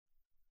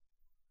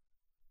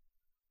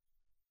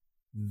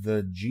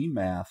The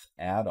gMath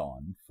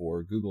add-on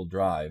for Google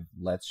Drive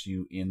lets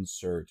you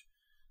insert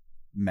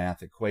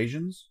math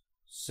equations,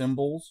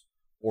 symbols,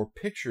 or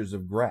pictures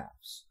of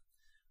graphs.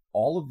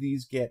 All of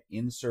these get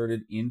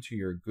inserted into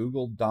your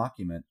Google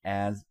document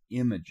as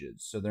images,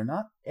 so they're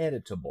not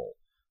editable,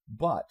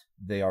 but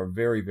they are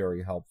very,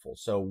 very helpful.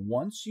 So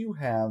once you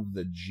have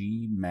the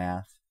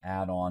gMath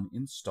add-on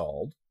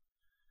installed,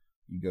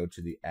 you go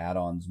to the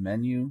add-ons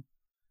menu,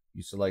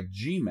 you select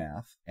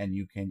gMath, and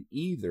you can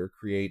either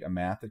create a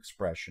math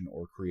expression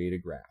or create a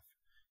graph.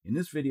 In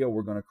this video,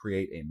 we're going to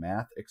create a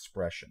math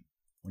expression.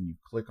 When you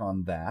click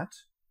on that,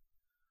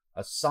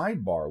 a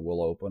sidebar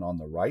will open on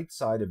the right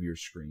side of your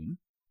screen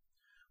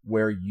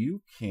where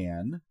you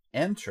can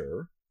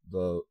enter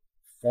the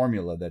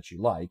formula that you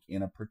like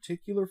in a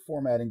particular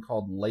formatting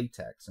called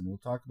LaTeX, and we'll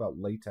talk about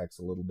LaTeX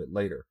a little bit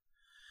later.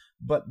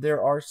 But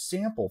there are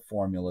sample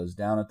formulas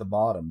down at the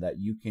bottom that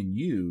you can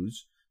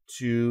use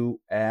to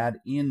add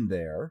in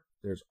there.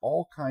 There's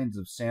all kinds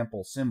of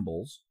sample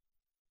symbols.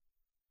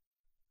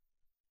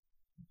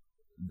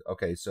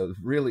 Okay, so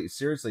really,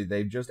 seriously,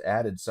 they've just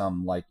added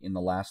some like in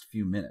the last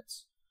few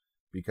minutes,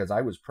 because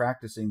I was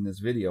practicing this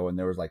video and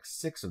there was like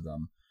 6 of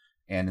them,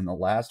 and in the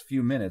last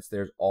few minutes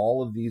there's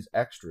all of these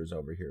extras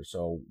over here.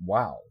 So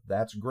wow,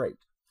 that's great.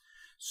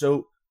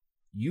 So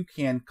you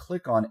can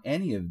click on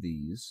any of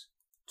these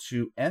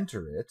to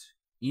enter it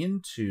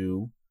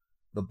into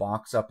the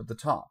box up at the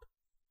top.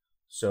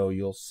 So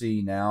you'll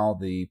see now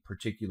the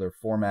particular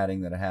formatting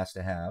that it has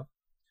to have.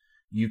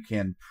 You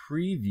can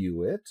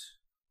preview it,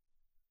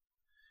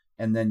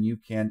 and then you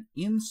can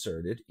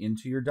insert it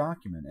into your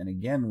document. And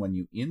again, when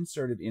you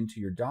insert it into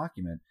your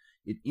document,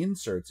 it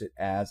inserts it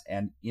as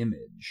an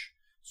image.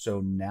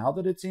 So now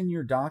that it's in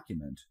your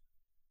document,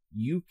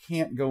 you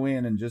can't go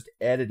in and just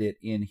edit it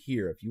in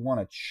here. If you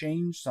want to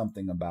change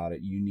something about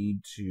it, you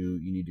need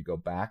to go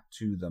back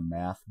to the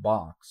math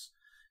box,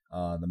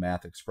 the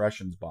math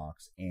expressions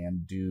box,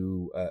 and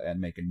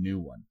make a new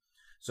one.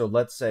 So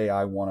let's say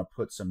I want to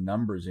put some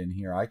numbers in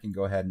here. I can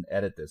go ahead and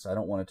edit this. I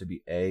don't want it to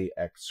be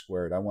ax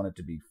squared. I want it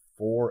to be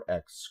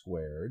 4x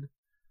squared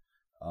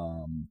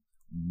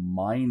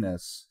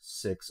minus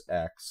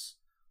 6x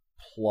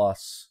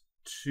plus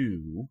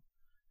 2.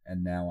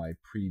 And now I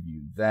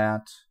preview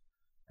that,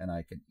 and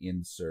I can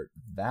insert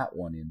that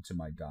one into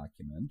my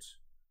document.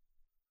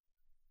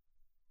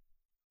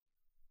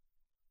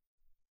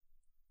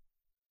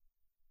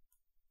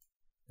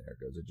 There it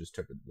goes. It just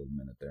took a little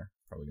minute there.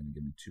 Probably going to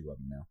give me 2 of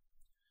them now.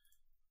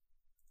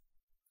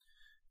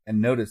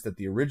 And notice that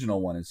the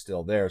original one is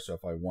still there, so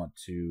if I want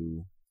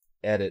to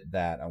edit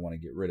that, I want to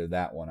get rid of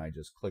that one, I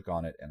just click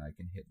on it and I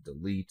can hit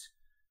delete,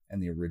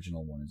 and the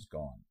original one is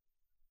gone.